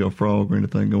they see a frog or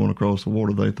anything going across the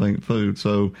water, they think food.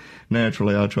 So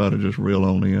naturally, I try to just reel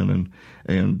on in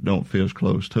and don't fish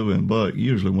close to him. But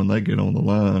usually when they get on the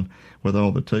line with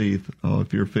all the teeth,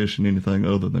 if you're fishing anything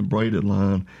other than braided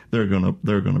line, they're gonna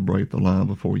break the line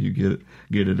before you get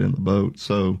it in the boat.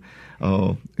 So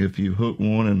if you hook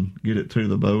one and get it to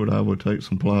the boat, I would take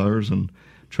some pliers and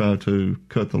try to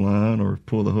cut the line or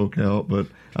pull the hook out, but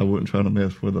I wouldn't try to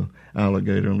mess with an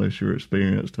alligator unless you're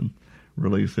experienced and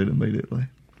release it immediately.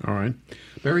 All right.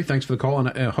 Barry, thanks for the call, and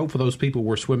I hope for those people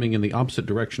were swimming in the opposite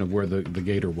direction of where the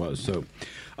gator was. So,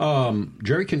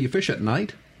 Jerry, can you fish at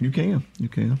night? You can.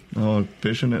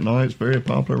 Fishing at night is very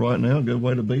popular right now. A good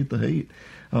way to beat the heat.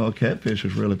 Catfish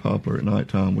is really popular at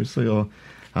nighttime. We see.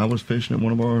 I was fishing at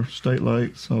one of our state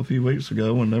lakes a few weeks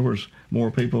ago, and there was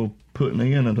more people putting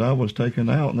in and I was taking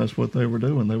out, and that's what they were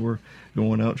doing. They were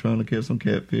going out trying to catch some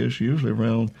catfish, usually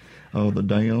around the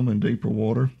dam and deeper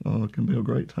water. It can be a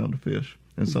great time to fish.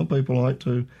 And some people like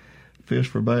to fish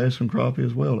for bass and crappie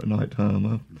as well at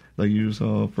nighttime. They use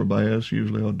for bass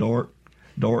usually a dark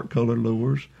colored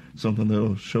lures, something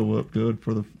that'll show up good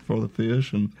for the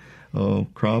fish. And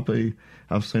crappie,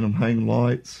 I've seen them hang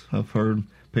lights. I've heard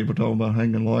people talk about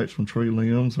hanging lights from tree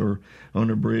limbs or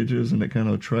under bridges, and it kind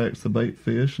of attracts the bait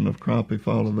fish, and if crappie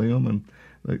follow them and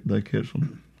they catch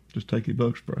them. Just take your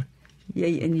bug spray. Yeah,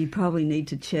 and you probably need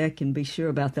to check and be sure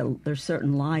about that. There's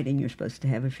certain lighting you're supposed to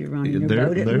have if you're running your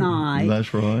boat at night.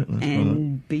 That's right.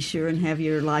 And be sure and have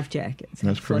your life jackets.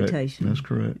 That's correct. Flotation. That's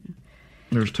correct.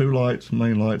 There's 2 lights,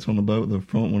 main lights on the boat. The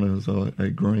front one is a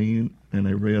green and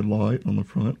a red light on the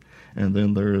front, and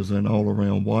then there is an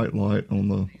all-around white light on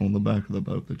the back of the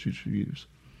boat that you should use.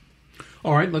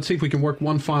 All right, let's see if we can work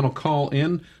one final call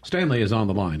in. Stanley is on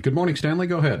the line. Good morning, Stanley.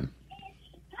 Go ahead.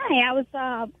 Hi, I was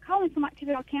calling from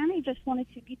Octaville County. Just wanted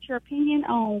to get your opinion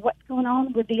on what's going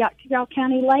on with the Octaville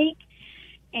County Lake,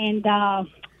 and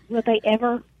will they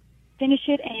ever finish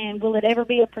it, and will it ever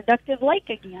be a productive lake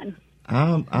again?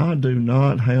 I do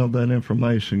not have that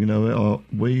information.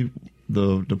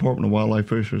 The Department of Wildlife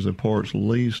Fisheries and Parks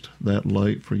leased that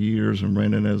lake for years and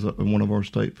ran it as one of our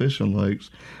state fishing lakes,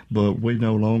 but we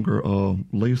no longer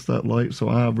lease that lake, so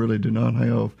I really do not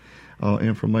have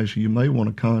information. You may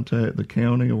want to contact the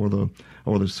county or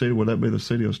the city. Would that be the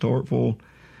city of Starkville?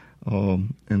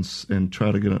 And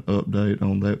try to get an update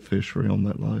on that fishery on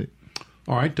that lake.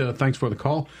 All right, thanks for the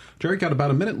call. Jerry, got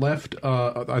about a minute left.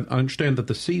 I understand that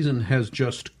the season has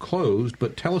just closed,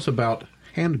 but tell us about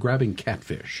hand-grabbing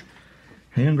catfish.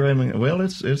 Hand grabbing, well,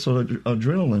 it's an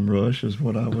adrenaline rush is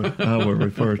what I would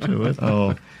refer to it.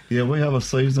 Yeah, we have a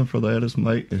season for that. It's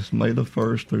May the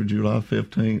 1st through July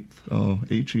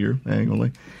 15th each year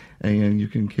annually, and you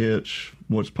can catch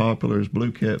what's popular is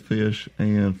blue catfish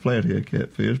and flathead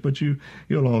catfish, but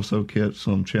you'll also catch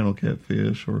some channel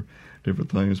catfish or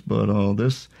different things. But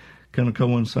this kind of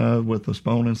coincides with the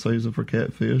spawning season for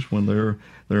catfish when they're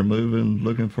moving,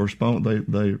 looking for spawn.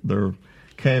 They're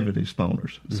cavity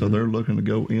spawners. Mm-hmm. So they're looking to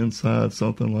go inside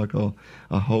something like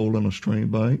a hole in a stream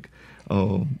bank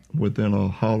within a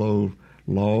hollow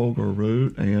log or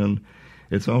root. And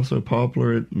it's also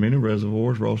popular at many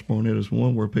reservoirs. Ross Barnett is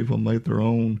one where people make their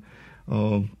own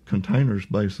containers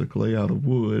basically out of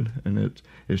wood, and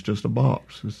it's just a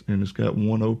box. And it's got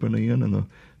one open end, and the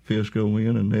fish go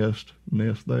in and nest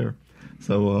there.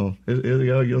 So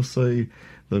you'll see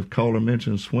the caller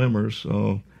mentioned swimmers.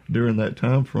 During that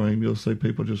time frame, you'll see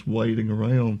people just waiting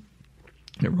around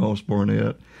at Ross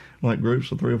Barnett, like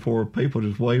groups of 3 or 4 people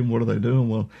just waiting. What are they doing?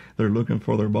 Well, they're looking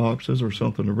for their boxes or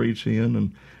something to reach in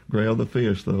and grab the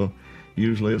fish.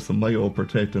 Usually it's the male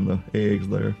protecting the eggs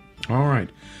there. All right.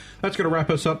 That's going to wrap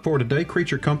us up for today.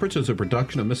 Creature Comforts is a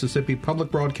production of Mississippi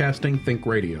Public Broadcasting Think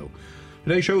Radio.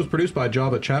 Today's show was produced by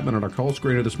Java Chapman, and our call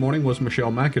screener this morning was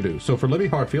Michelle McAdoo. So for Libby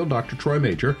Hartfield, Dr. Troy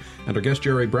Major, and our guest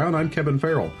Jerry Brown, I'm Kevin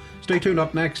Farrell. Stay tuned.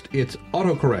 Up next, it's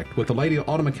AutoCorrect with the lady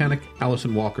auto mechanic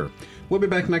Allison Walker. We'll be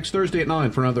back next Thursday at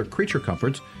 9 for another Creature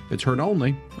Comforts. It's heard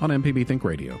only on MPB Think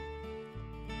Radio.